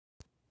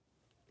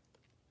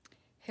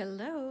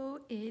Hello,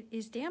 it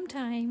is DAMM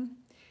time.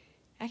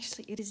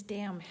 Actually, it is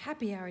DAMM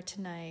happy hour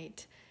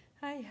tonight.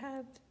 I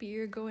have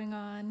beer going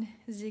on,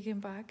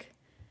 Ziegenbach.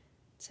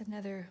 It's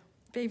another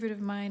favorite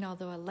of mine,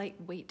 although a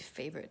lightweight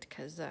favorite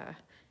because, I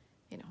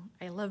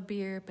love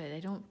beer, but I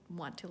don't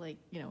want to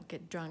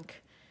get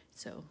drunk.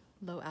 So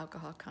low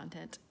alcohol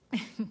content.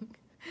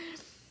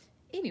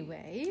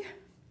 Anyway,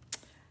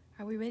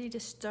 are we ready to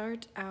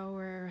start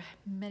our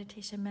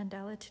meditation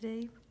mandala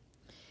today?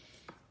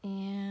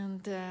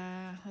 And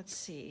let's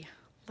see.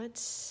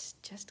 Let's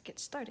just get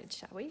started,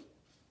 shall we?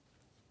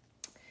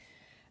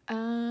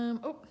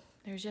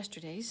 There's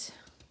yesterday's.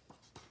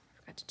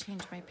 Forgot to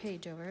change my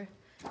page over.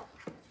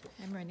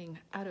 I'm running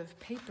out of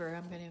paper.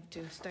 I'm going to have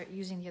to start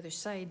using the other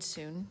side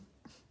soon.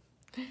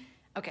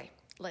 Okay,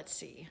 let's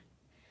see.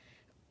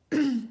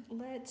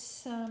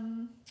 Let's,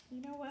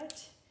 you know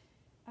what?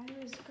 I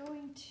was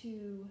going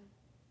to...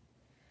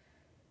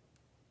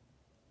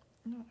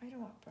 No, I don't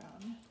want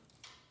brown.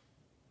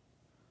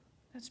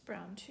 That's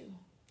brown too.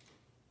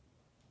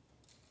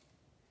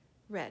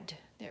 Red,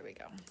 there we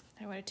go.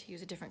 I wanted to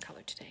use a different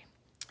color today.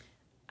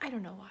 I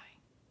don't know why.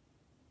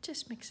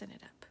 Just mixing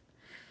it up.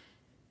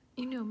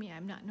 You know me,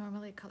 I'm not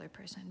normally a color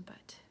person,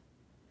 but...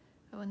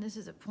 Oh, and this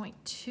is a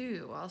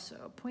 0.2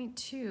 also.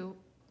 0.2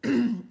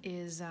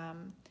 is a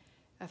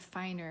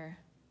finer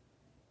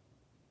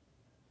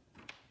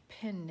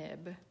pen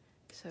nib.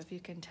 So if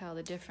you can tell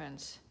the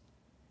difference,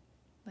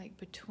 like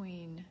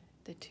between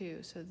the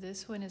two. So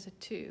this one is a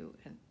 2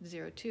 and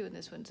 0.2, and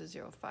this one's a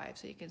 0.5.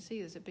 So you can see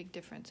there's a big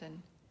difference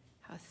in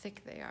how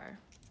thick they are.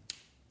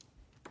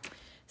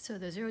 So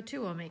the 0.2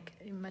 will make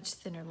much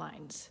thinner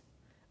lines,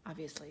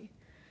 obviously.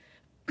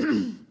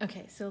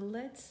 Okay, so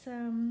let's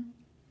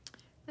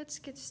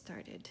get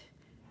started.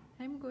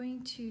 I'm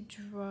going to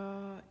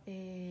draw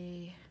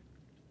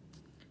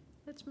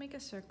let's make a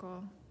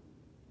circle.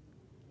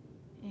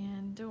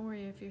 And don't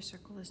worry if your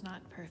circle is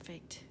not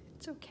perfect.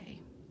 It's okay.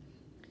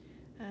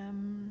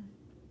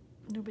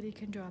 Nobody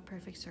can draw a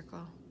perfect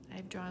circle.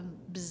 I've drawn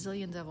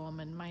bazillions of them,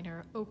 and mine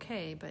are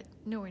okay, but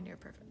nowhere near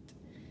perfect.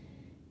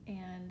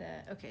 And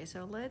okay,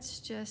 so let's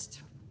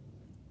just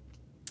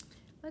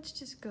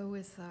go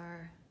with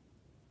our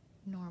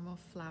normal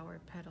flower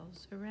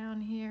petals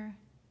around here,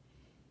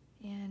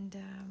 and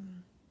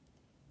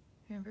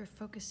remember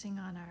focusing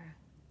on our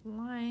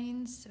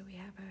lines, so we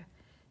have a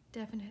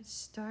definite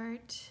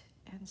start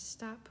and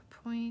stop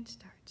point.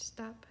 Start,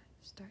 stop,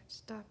 start,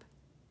 stop,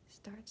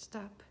 start,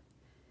 stop,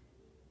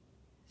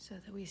 so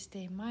that we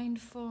stay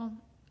mindful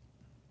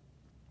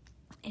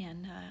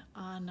and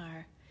on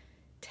our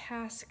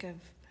task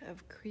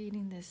of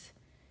creating this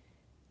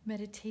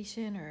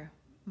meditation or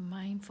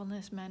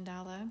mindfulness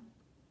mandala.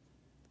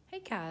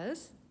 Hey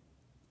Kaz,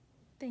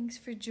 thanks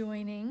for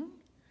joining.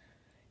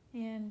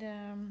 And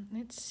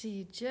let's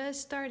see,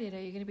 just started.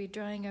 Are you going to be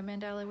drawing a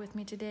mandala with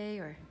me today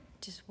or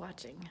just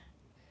watching?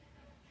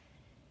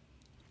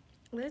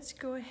 Let's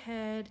go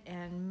ahead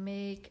and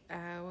make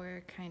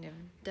our kind of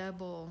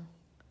double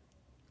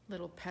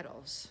little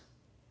petals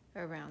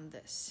around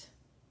this.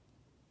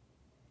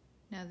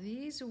 Now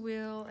these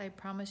will, I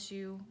promise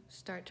you,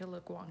 start to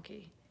look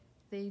wonky.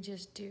 They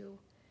just do.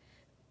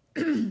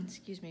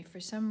 Excuse me,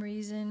 for some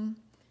reason,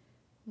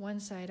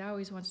 one side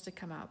always wants to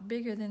come out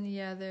bigger than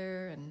the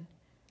other and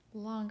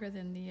longer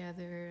than the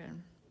other,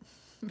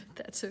 but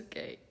that's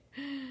okay.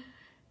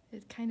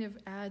 It kind of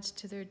adds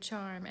to their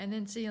charm. And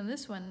then see, on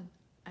this one,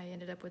 I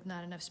ended up with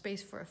not enough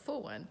space for a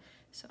full one.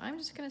 So I'm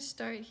just going to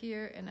start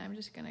here, and I'm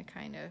just going to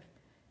kind of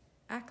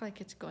act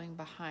like it's going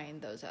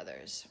behind those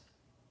others.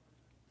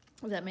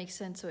 If that makes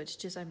sense. So it's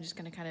just, I'm just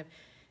going to kind of,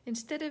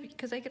 instead of,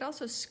 because I could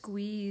also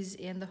squeeze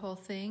in the whole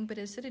thing, but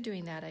instead of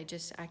doing that, I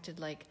just acted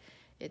like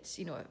it's,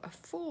 a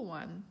full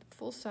one,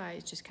 full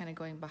size, just kind of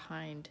going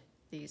behind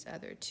these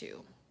other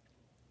two.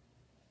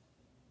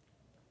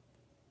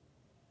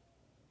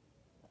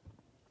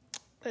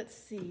 Let's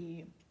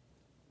see.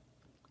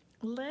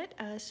 Let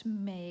us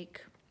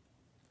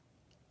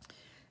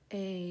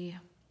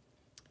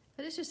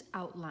just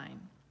outline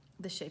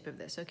the shape of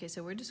this. Okay,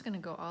 so we're just going to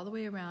go all the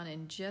way around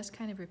and just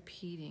kind of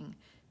repeating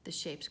the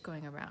shapes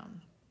going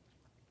around.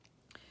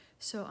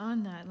 So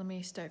on that, let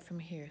me start from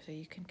here so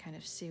you can kind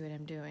of see what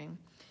I'm doing.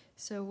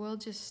 So we'll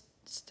just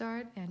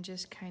start and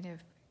just kind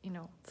of,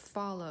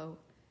 follow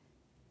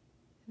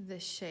the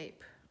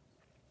shape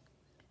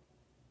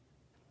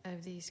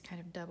of these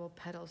kind of double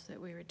petals that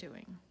we were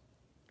doing.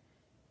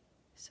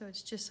 So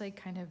it's just like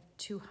kind of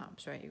two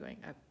humps, right? You're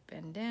going up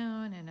and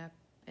down and up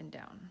and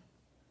down.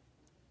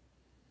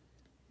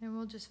 And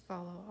we'll just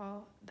follow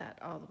all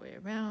the way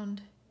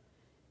around.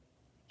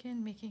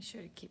 Again, making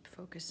sure to keep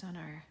focus on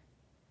our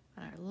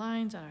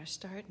lines, on our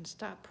start and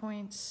stop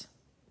points.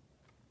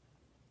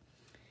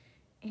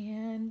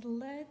 And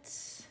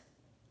let's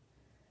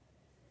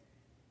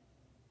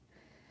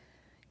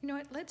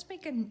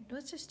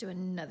just do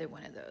another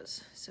one of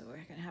those. So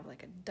we're gonna have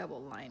like a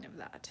double line of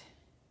that.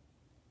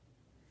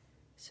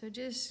 So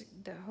just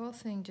the whole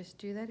thing, just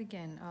do that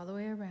again all the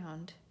way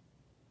around.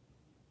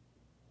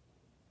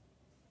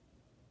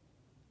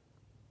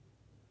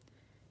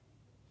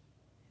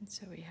 And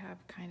so we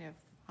have kind of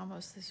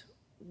almost this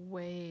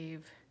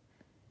wave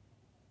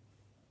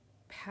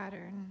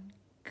pattern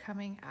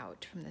coming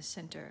out from the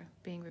center,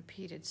 being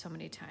repeated so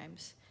many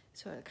times.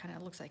 So it kind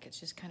of looks like it's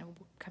just kind of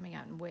coming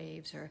out in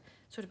waves or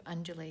sort of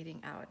undulating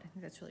out. I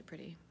think that's really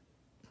pretty.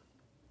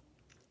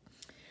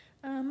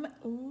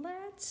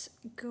 Let's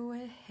go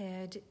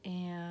ahead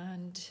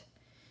and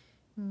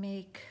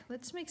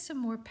let's make some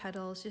more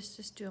petals,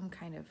 just do them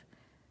kind of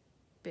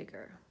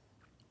bigger.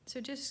 So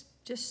just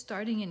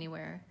starting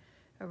anywhere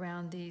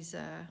around these,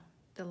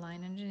 the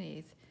line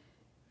underneath,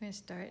 I'm gonna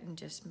start and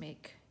just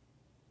make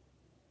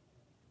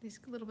these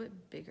little bit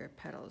bigger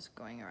petals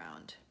going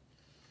around.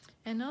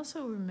 And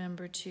also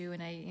remember to,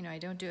 and I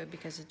don't do it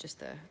because of just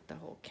the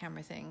whole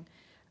camera thing,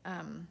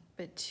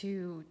 but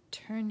to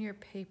turn your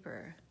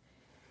paper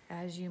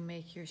as you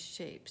make your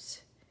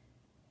shapes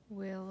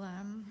will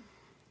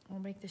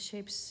make the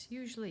shapes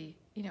usually,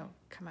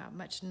 come out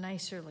much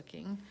nicer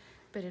looking,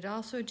 but it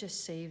also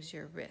just saves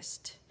your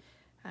wrist.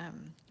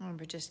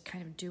 Remember, just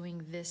kind of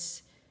doing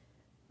this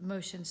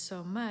motion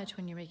so much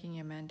when you're making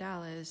your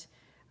mandalas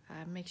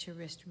makes your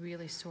wrist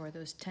really sore.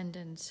 Those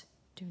tendons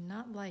do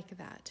not like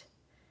that.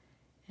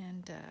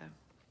 And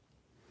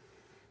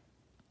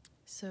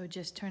so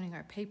just turning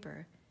our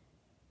paper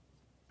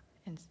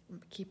and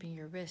keeping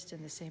your wrist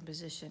in the same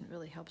position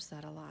really helps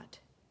that a lot.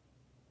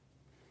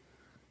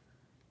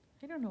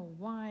 I don't know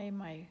why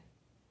my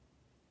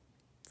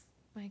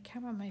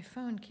camera on my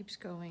phone keeps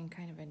going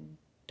kind of in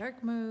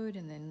dark mode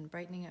and then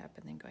brightening up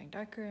and then going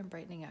darker and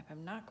brightening up.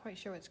 I'm not quite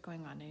sure what's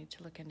going on. I need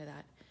to look into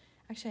that.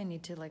 Actually, I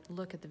need to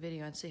look at the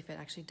video and see if it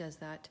actually does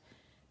that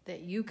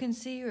you can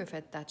see, or if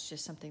that's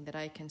just something that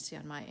I can see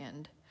on my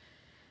end.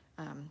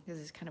 This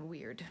is kind of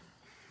weird.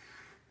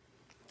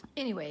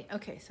 Anyway,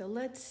 okay, so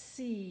let's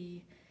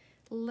see.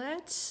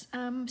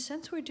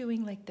 Since we're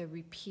doing the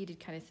repeated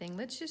kind of thing,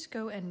 let's just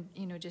go and,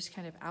 just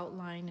kind of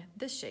outline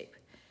this shape.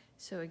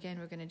 So again,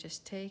 we're gonna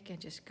just take and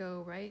just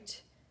go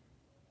right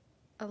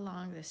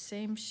along the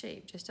same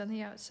shape, just on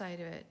the outside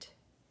of it,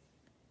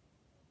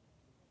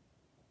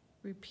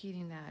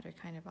 repeating that or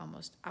kind of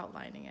almost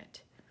outlining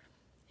it.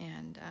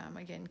 And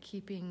again,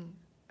 keeping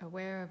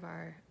aware of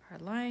our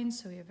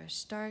lines. So we have our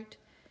start,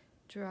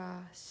 draw,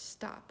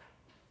 stop.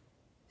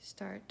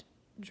 Start,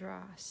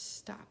 draw,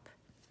 stop.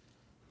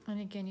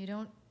 And again, you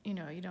don't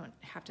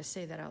have to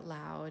say that out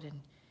loud, and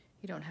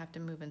you don't have to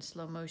move in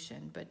slow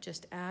motion, but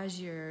just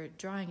as you're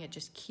drawing it,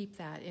 just keep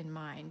that in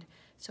mind.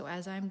 So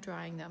as I'm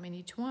drawing them in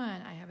each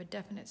one, I have a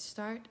definite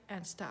start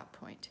and stop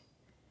point.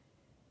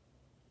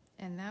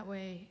 And that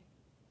way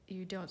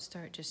you don't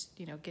start just,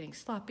 getting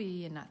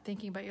sloppy and not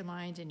thinking about your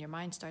lines, and your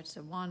mind starts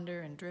to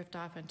wander and drift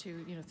off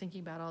into,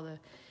 thinking about all the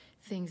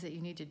things that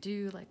you need to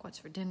do, like what's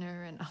for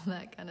dinner and all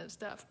that kind of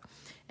stuff.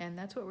 And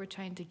that's what we're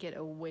trying to get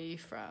away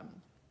from.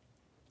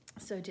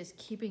 So just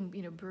keeping,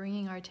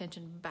 bringing our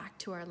attention back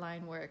to our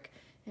line work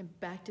and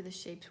back to the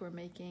shapes we're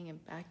making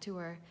and back to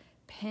our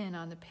pen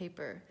on the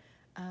paper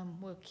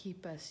will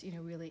keep us,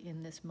 really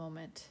in this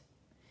moment.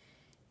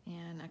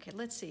 And okay,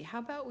 let's see. How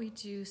about we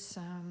do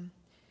some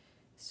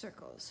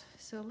circles?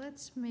 So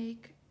let's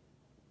make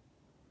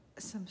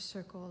some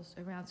circles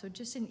around. So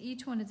just in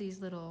each one of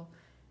these little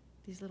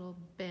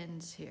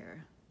bends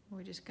here,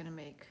 we're just going to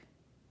make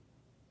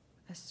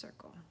a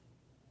circle.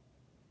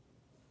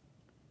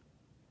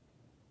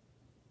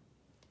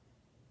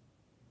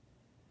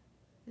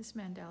 This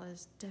mandala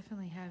is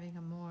definitely having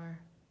a more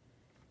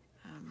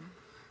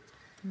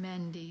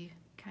mendy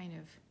kind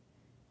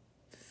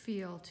of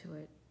feel to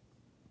it.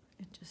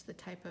 It's just the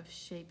type of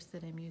shapes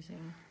that I'm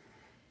using.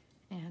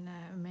 And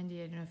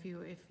Mendy, I don't know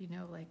if you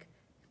know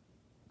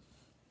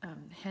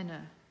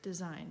henna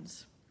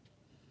designs.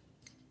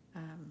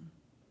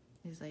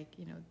 Is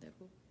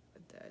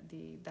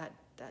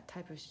that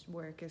type of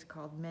work is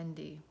called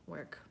Mendy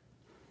work,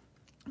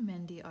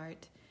 Mendy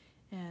art,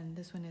 and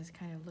this one is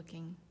kind of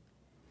looking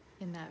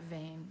in that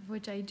vein,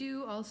 which I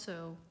do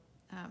also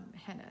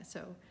henna.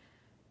 So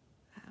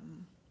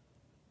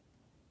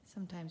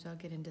sometimes I'll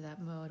get into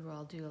that mode where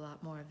I'll do a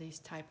lot more of these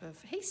type of,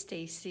 hey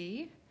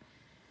Stacy,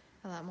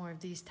 a lot more of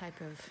these type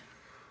of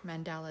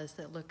mandalas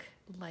that look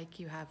like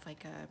you have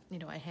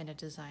a henna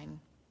design.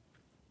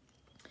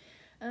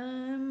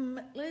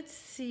 Let's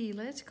see,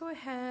 let's go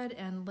ahead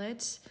and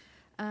let's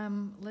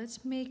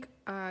make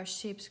our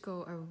shapes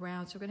go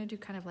around. So we're going to do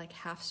kind of like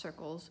half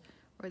circles,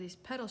 or these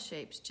petal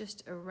shapes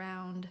just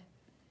around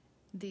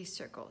these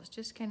circles,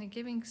 just kind of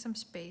giving some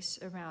space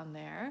around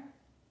there.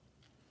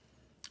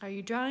 Are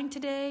you drawing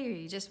today, or are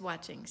you just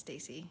watching,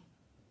 Stacy?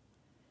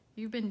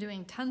 You've been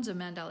doing tons of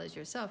mandalas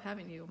yourself,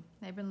 haven't you?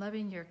 I've been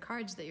loving your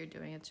cards that you're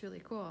doing. It's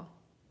really cool.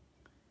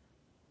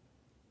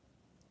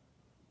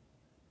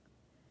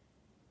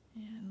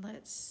 And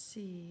let's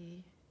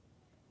see.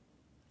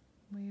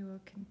 We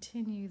will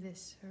continue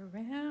this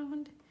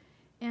around.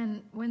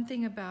 And one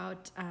thing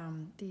about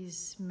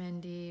these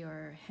Mendy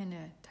or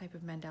henna type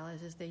of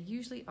mandalas is they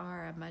usually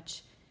are a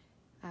much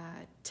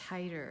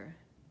tighter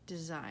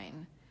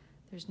design.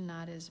 There's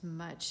not as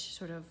much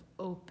sort of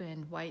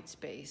open white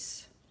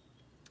space.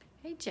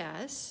 Hey,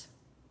 Jess.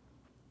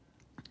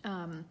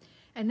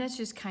 And that's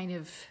just kind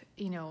of,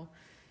 you know,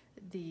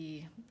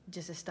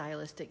 just a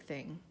stylistic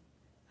thing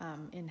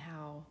in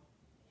how,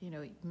 you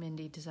know,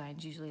 Mindy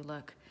designs usually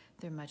look.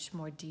 They're much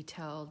more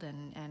detailed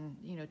and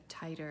you know,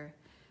 tighter,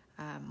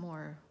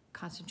 more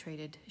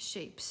concentrated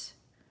shapes.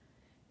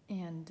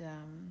 And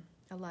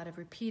a lot of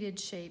repeated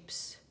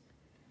shapes.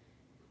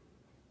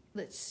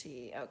 Let's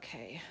see,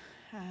 okay.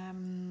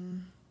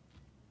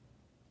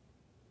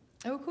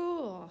 Oh,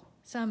 cool.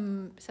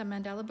 Some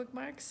mandala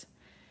bookmarks.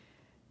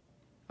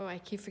 Oh, I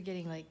keep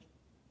forgetting, like,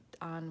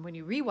 when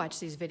you rewatch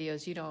these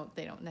videos,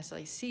 they don't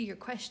necessarily see your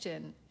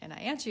question, and I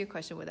answer your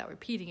question without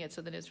repeating it,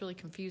 so then it's really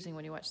confusing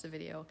when you watch the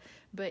video.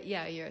 But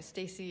yeah,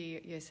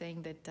 Stacy, you're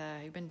saying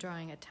that you've been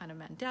drawing a ton of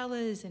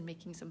mandalas and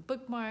making some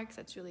bookmarks.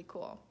 That's really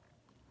cool.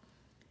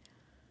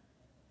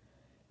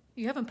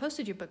 You haven't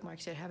posted your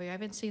bookmarks yet, have you? I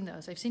haven't seen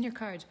those. I've seen your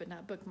cards, but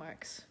not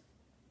bookmarks.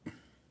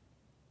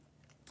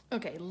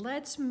 Okay,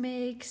 let's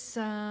make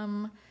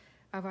some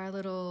of our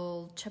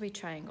little chubby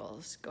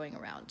triangles going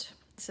around.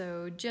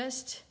 So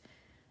just,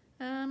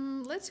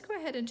 let's go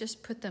ahead and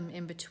just put them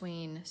in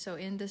between. So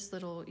in this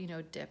little, you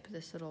know, dip,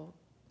 this little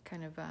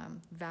kind of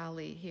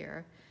valley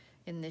here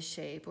in this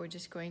shape, we're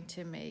just going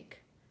to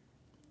make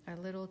our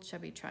little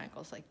chubby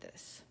triangles like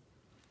this.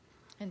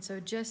 And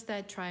so just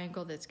that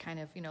triangle that's kind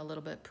of, you know, a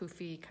little bit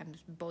poofy, kind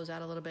of bows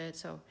out a little bit.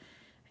 So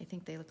I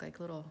think they look like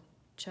little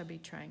chubby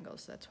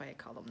triangles. So that's why I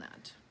call them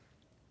that.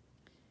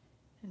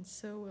 And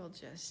so we'll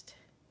just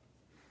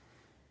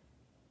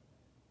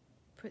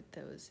put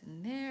those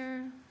in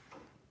there.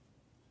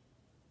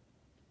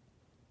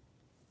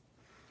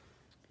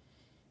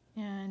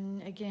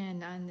 And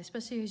again,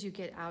 especially as you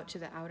get out to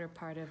the outer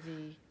part of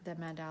the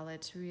mandala,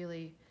 it's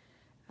really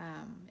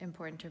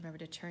important to remember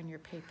to turn your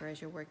paper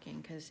as you're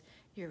working, because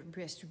your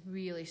wrist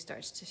really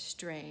starts to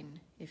strain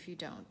if you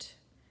don't.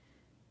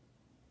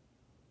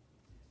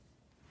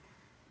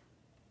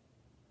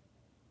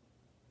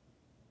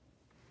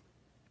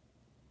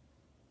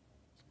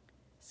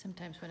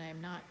 Sometimes when I'm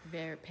not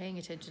paying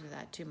attention to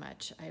that too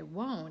much, I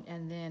won't,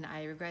 and then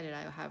I regret it.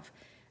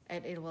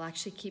 It will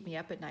actually keep me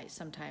up at night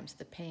sometimes,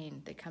 the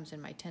pain that comes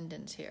in my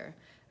tendons here,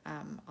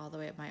 all the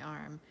way up my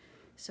arm.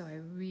 So I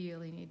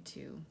really need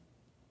to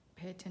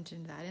pay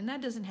attention to that. And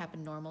that doesn't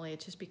happen normally.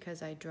 It's just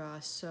because I draw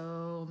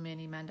so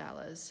many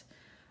mandalas.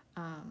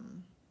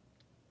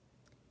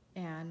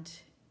 And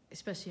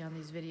especially on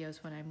these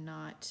videos when I'm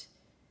not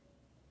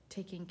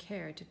taking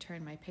care to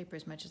turn my paper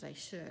as much as I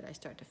should, I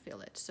start to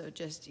feel it. So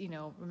just, you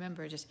know,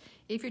 remember, just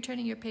if you're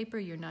turning your paper,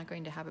 you're not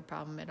going to have a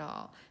problem at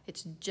all.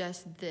 It's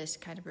just this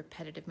kind of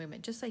repetitive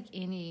movement, just like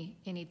any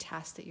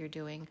task that you're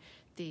doing,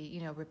 the,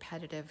 you know,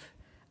 repetitive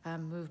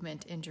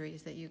movement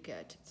injuries that you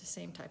get. It's the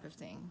same type of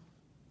thing.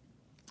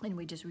 And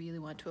we just really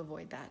want to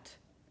avoid that.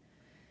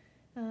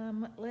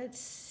 Let's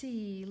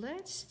see,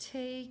 let's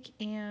take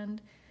and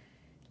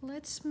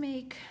let's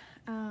make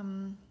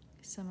some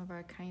of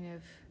our kind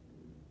of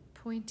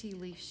pointy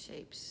leaf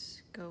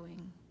shapes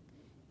going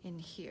in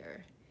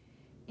here.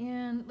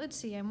 And let's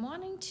see, I'm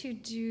wanting to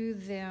do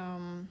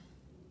them,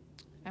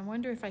 I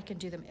wonder if I can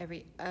do them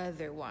every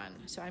other one.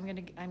 So I'm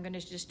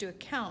gonna just do a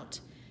count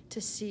to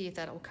see if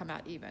that'll come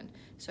out even.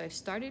 So I've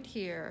started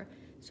here,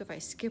 so if I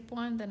skip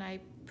one, then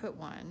I put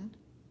one,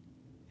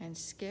 and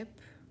skip,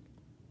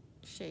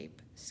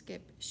 shape,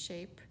 skip,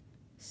 shape,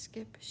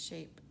 skip,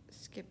 shape,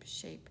 skip,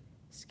 shape,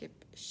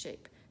 skip,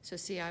 shape. So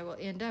see, I will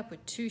end up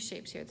with two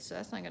shapes here, so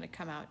that's not gonna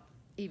come out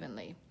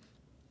evenly.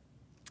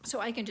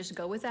 So I can just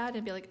go with that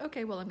and be like,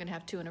 okay, well, I'm gonna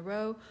have two in a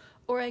row,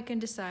 or I can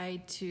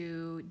decide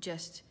to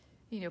just,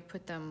 you know,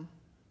 put them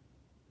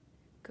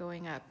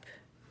going up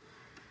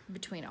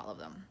between all of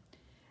them.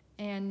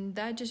 And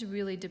that just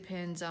really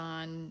depends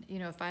on, you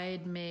know, if I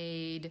had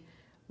made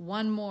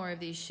one more of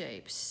these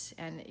shapes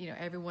and, you know,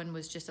 everyone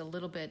was just a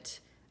little bit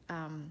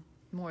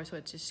more, so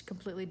it just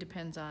completely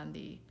depends on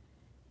the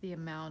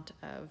amount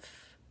of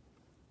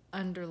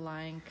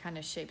underlying kind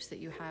of shapes that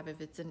you have, if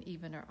it's an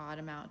even or odd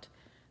amount,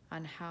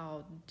 on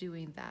how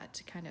doing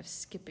that kind of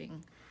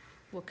skipping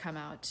will come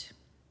out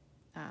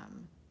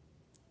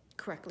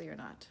correctly or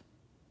not.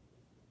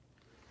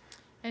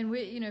 And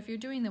you know, if you're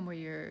doing them where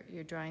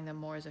you're drawing them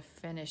more as a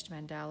finished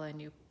mandala and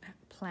you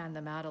plan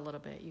them out a little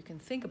bit, you can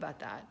think about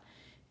that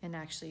and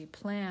actually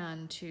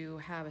plan to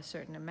have a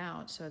certain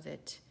amount so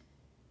that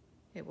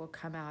it will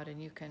come out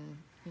and you can,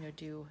 you know,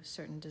 do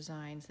certain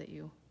designs that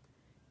you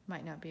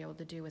might not be able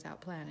to do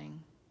without planning.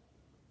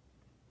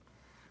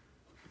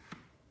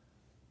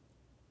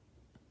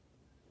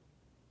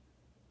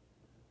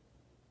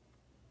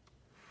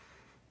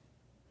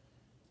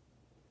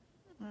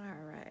 All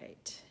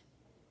right,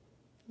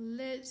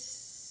 let's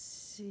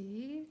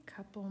see, a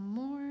couple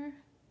more.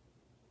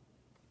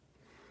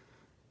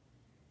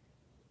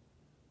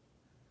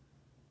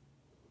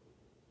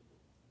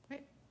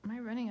 Wait, am I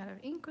running out of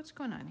ink? What's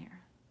going on here?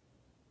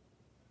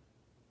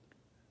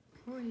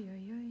 Oy,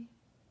 oy, oy.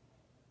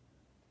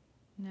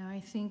 Now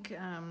I think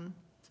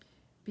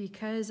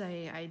because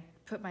I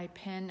put my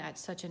pen at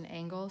such an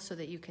angle so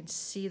that you can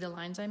see the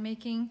lines I'm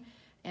making,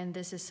 and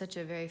this is such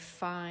a very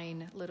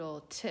fine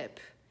little tip,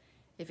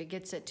 if it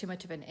gets at too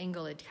much of an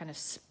angle, it kind of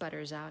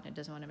sputters out and it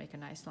doesn't want to make a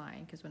nice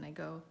line, because when I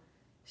go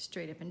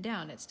straight up and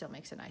down, it still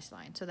makes a nice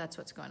line. So that's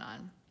what's going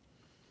on.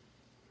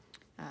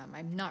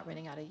 I'm not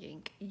running out of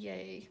ink.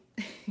 Yay.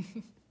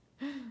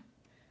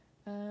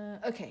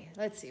 Okay,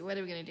 let's see. What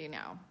are we going to do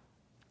now?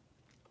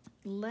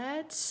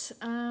 Let's,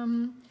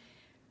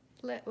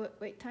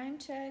 wait, time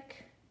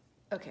check.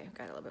 Okay,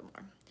 got a little bit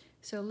more.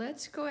 So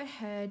let's go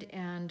ahead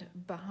and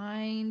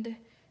behind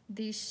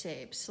these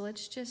shapes,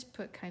 let's just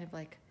put kind of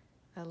like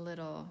a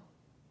little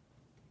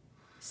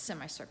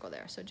semicircle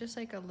there. So just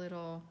like a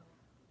little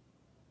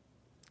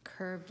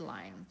curved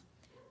line.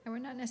 And we're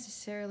not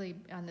necessarily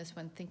on this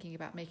one thinking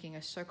about making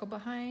a circle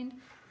behind.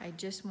 I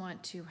just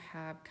want to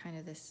have kind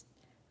of this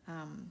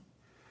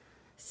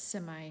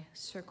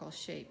semi-circle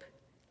shape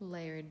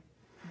layered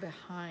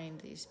behind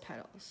these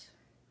petals.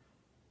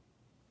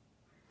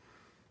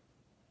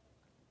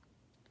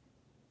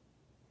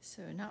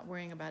 So not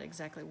worrying about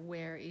exactly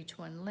where each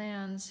one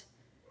lands,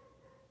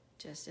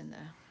 just in the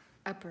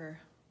upper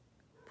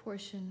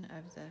portion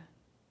of the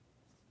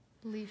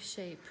leaf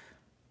shape,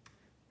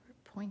 or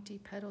pointy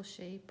petal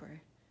shape, or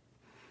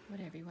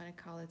whatever you want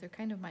to call it. They're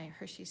kind of my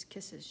Hershey's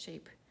Kisses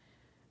shape,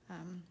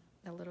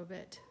 a little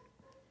bit,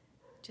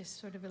 just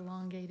sort of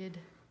elongated.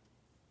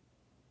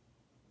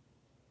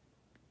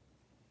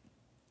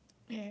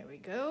 There we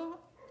go.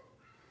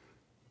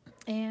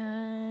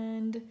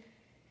 And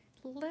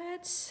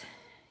let's,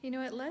 you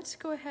know what, let's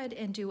go ahead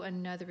and do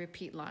another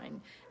repeat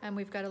line. And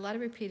we've got a lot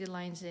of repeated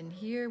lines in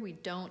here. We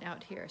don't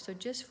out here. So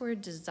just for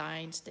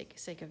design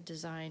sake of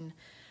design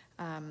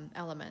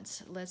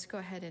elements, let's go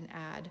ahead and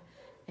add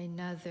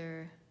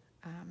another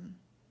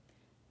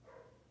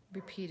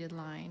repeated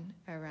line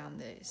around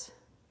these.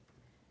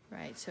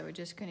 Right, so we're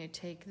just going to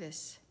take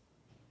this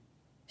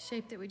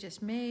shape that we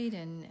just made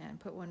and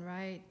put one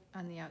right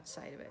on the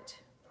outside of it.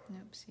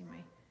 Nope, see my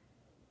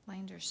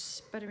lines are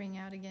sputtering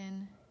out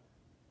again.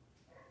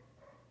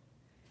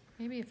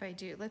 Maybe if I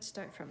do, let's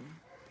start from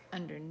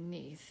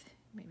underneath.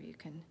 Maybe you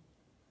can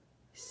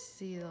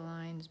see the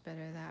lines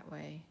better that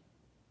way.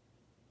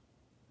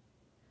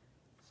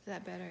 Is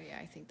that better? Yeah,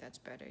 I think that's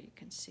better. You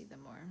can see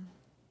them more.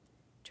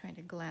 Trying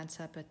to glance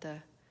up at the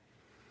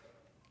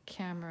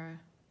camera,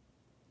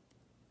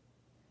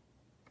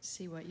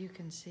 see what you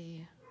can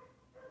see.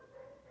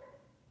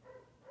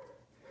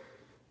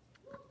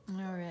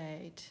 All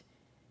right,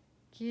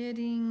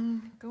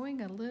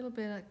 going a little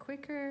bit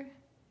quicker.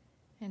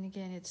 And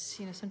again, it's,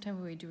 you know, sometimes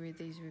when we do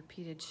these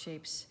repeated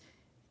shapes,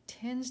 it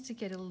tends to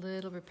get a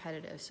little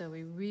repetitive. So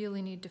we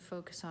really need to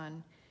focus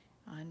on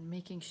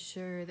making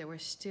sure that we're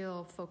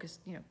still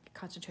focused, you know,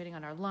 concentrating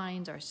on our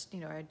lines, our, you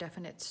know, our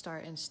definite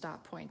start and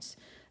stop points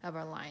of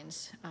our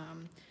lines,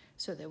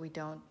 so that we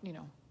don't, you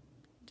know,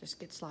 just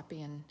get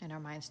sloppy and our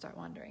minds start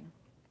wandering.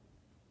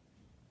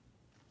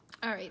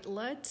 All right,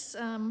 let's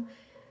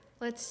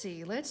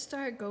see. Let's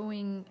start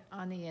going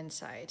on the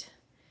inside.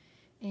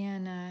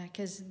 And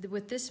because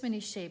with this many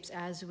shapes,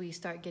 as we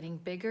start getting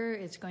bigger,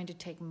 it's going to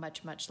take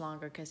much, much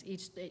longer, because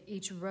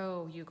each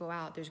row you go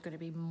out, there's going to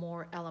be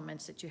more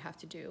elements that you have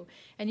to do.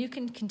 And you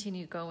can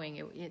continue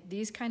going.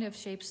 These kind of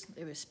shapes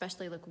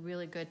especially look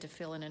really good to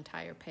fill an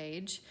entire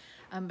page.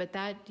 But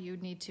that you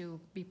need to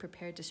be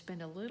prepared to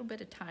spend a little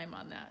bit of time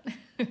on that.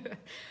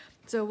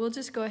 So we'll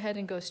just go ahead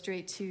and go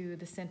straight to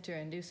the center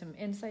and do some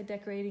inside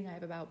decorating. I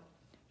have about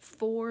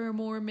 4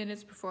 more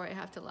minutes before I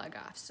have to log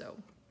off. So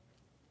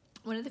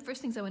one of the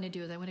first things I want to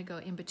do is I want to go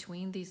in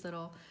between these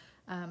little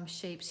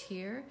shapes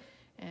here,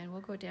 and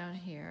we'll go down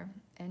here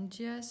and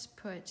just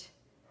put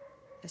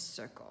a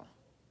circle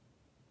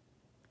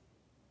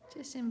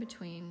just in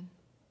between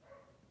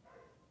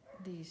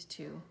these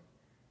two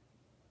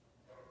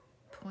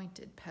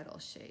pointed petal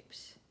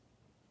shapes.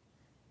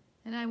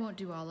 And I won't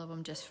do all of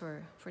them just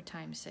for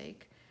time's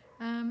sake.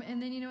 And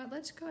then, you know what,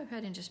 let's go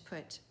ahead and just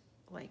put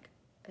like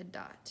a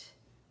dot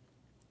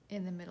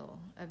in the middle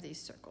of these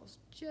circles,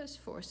 just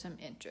for some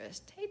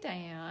interest. Hey,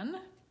 Diane.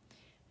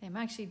 I'm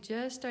actually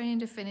just starting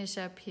to finish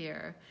up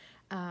here,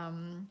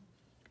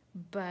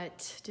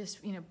 but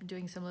just, you know,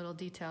 doing some little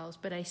details.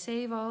 But I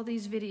save all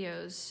these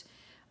videos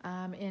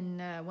in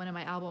one of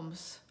my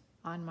albums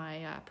on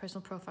my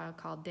personal profile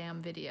called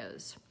DAMM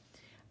Videos.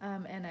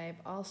 And I've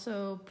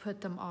also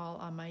put them all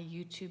on my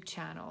YouTube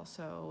channel.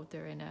 So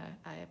they're in a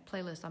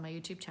playlist on my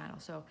YouTube channel.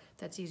 So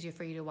that's easier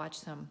for you to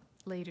watch them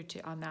later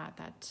on that.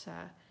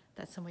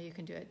 That's some way you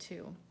can do it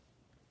too.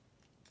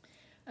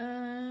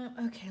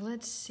 Okay,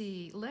 let's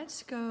see.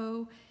 Let's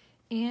go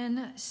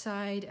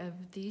inside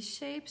of these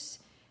shapes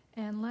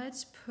and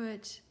let's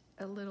put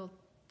a little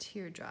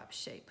teardrop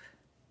shape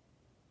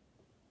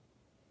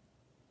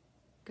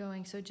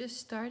going. So just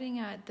starting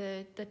at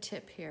the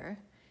tip here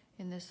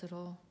in this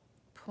little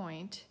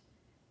point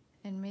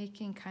and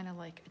making kind of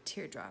like a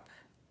teardrop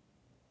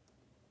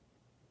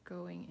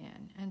going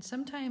in. And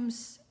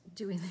sometimes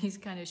doing these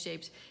kind of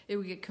shapes, it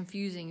would get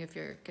confusing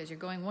because you're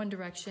going one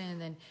direction, and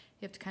then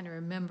you have to kind of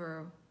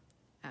remember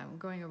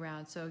going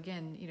around. So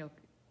again, you know,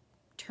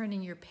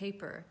 turning your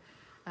paper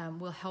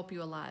will help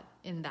you a lot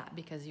in that,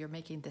 because you're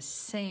making the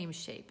same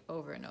shape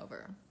over and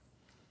over.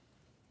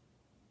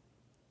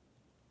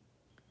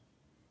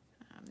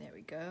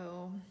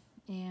 go.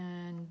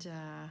 And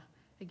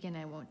again,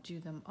 I won't do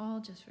them all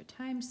just for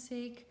time's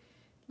sake.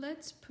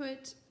 Let's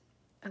put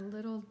a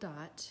little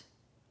dot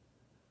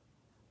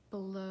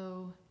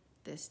below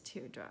this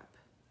teardrop.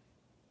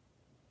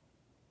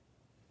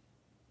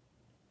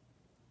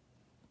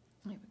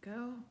 There we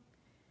go.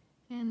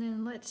 And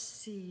then let's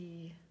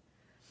see.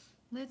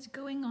 Let's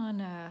going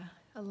on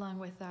along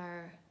with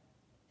our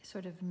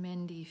sort of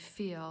Mendy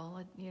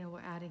feel. You know,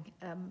 we're adding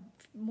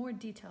more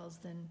details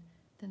than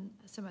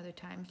some other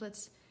times.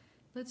 Let's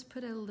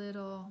put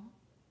another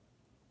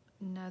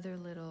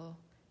little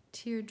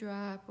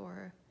teardrop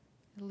or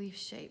leaf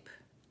shape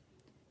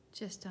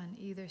just on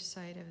either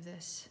side of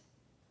this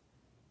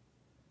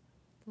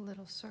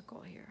little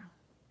circle here.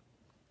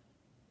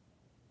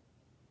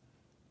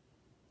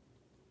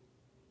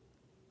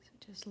 So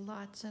just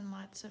lots and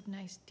lots of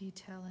nice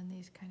detail in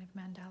these kind of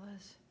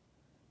mandalas.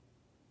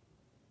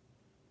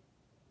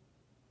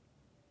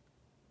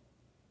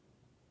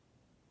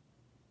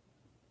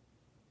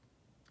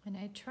 And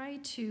I try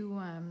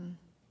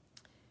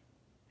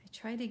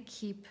to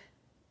keep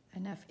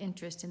enough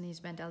interest in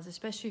these mandalas,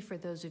 especially for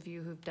those of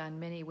you who've done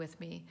many with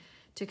me,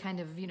 to kind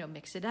of, you know,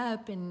 mix it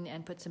up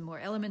and put some more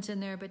elements in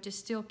there, but just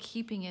still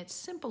keeping it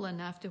simple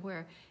enough to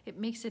where it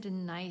makes it a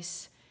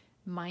nice,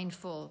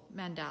 mindful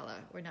mandala.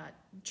 We're not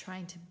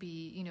trying to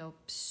be, you know,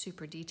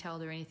 super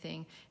detailed or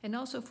anything. And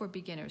also for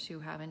beginners who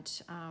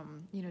haven't,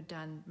 you know,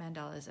 done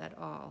mandalas at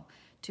all,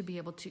 to be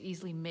able to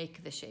easily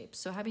make the shapes.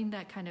 So having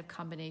that kind of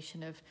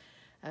combination of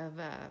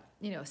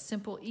you know,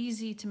 simple,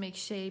 easy to make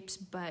shapes,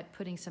 but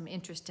putting some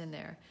interest in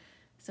there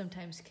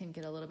sometimes can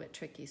get a little bit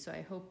tricky. So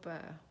I hope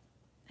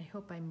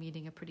I'm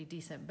meeting a pretty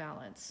decent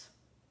balance.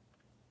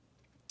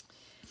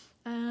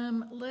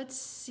 Let's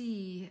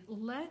see.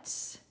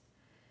 Let's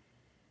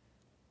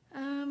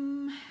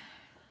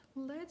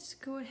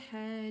go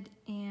ahead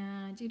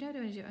and, you know what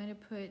I'm going to do? I'm going to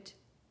put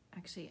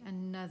actually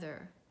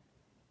another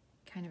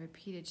kind of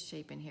repeated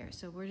shape in here.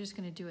 So we're just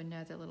going to do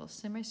another little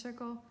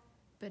semicircle,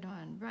 but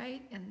on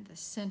right in the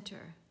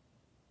center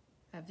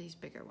of these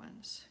bigger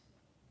ones.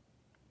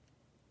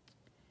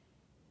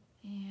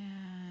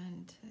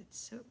 And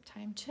it's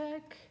time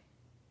check.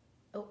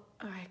 Oh,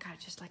 I got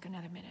just like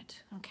another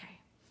minute. Okay.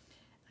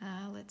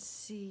 Let's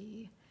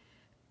see.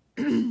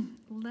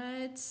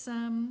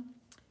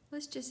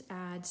 Let's just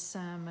add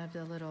some of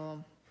the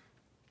little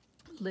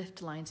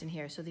lift lines in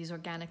here. So these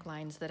organic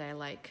lines that I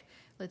like,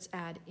 let's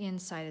add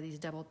inside of these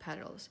double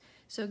petals.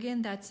 So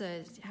again,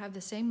 have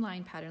the same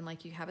line pattern,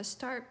 like you have a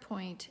start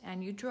point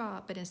and you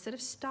draw, but instead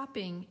of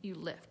stopping, you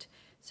lift.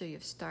 So you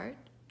have start,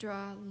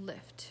 draw,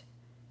 lift,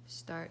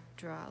 start,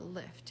 draw,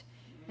 lift.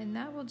 And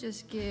that will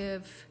just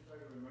give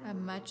a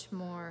much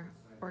more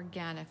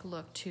organic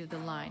look to the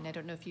line. I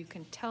don't know if you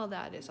can tell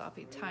that, it's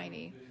awfully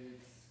tiny,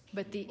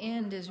 but the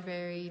end is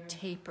very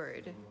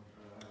tapered.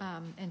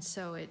 And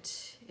so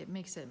it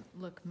makes it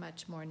look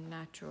much more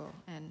natural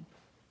and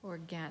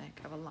organic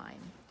of a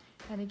line.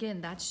 And again,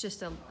 that's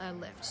just a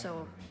lift.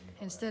 So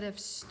instead of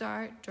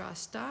start, draw,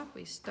 stop,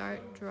 we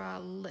start, draw,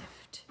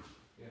 lift.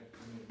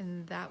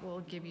 And that will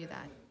give you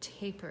that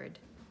tapered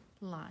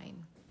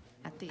line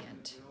at the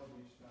end.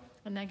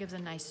 And that gives a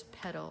nice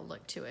petal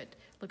look to it.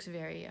 Looks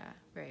very,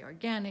 very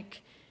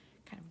organic,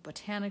 kind of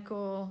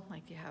botanical,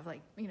 like you have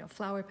like, you know,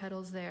 flower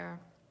petals there.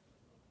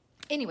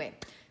 Anyway,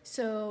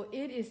 so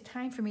it is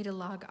time for me to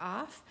log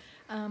off.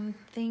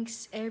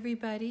 Thanks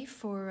everybody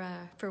for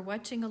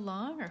watching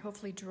along, or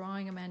hopefully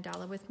drawing a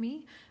mandala with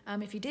me.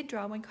 If you did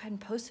draw one, go ahead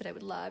and post it. I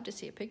would love to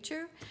see a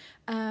picture.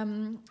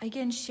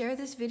 Again, share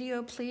this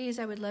video, please.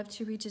 I would love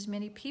to reach as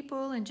many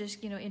people and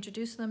just, you know,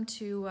 introduce them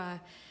to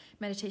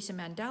meditation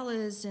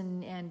mandalas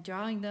and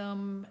drawing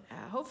them,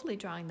 hopefully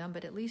drawing them,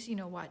 but at least, you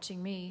know,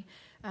 watching me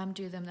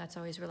do them. That's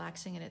always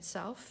relaxing in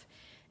itself.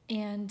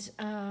 And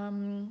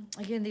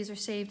again, these are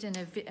saved in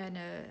a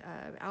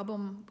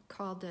album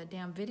called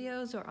DAMM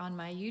Videos, or on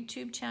my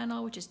YouTube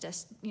channel, which is Deb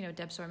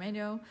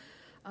Sormeno.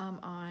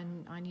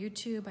 On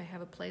YouTube, I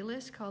have a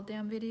playlist called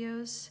DAMM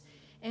Videos.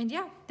 And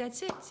yeah,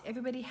 that's it.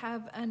 Everybody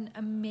have an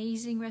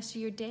amazing rest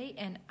of your day,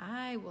 and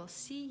I will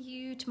see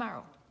you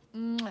tomorrow.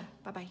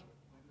 Bye-bye.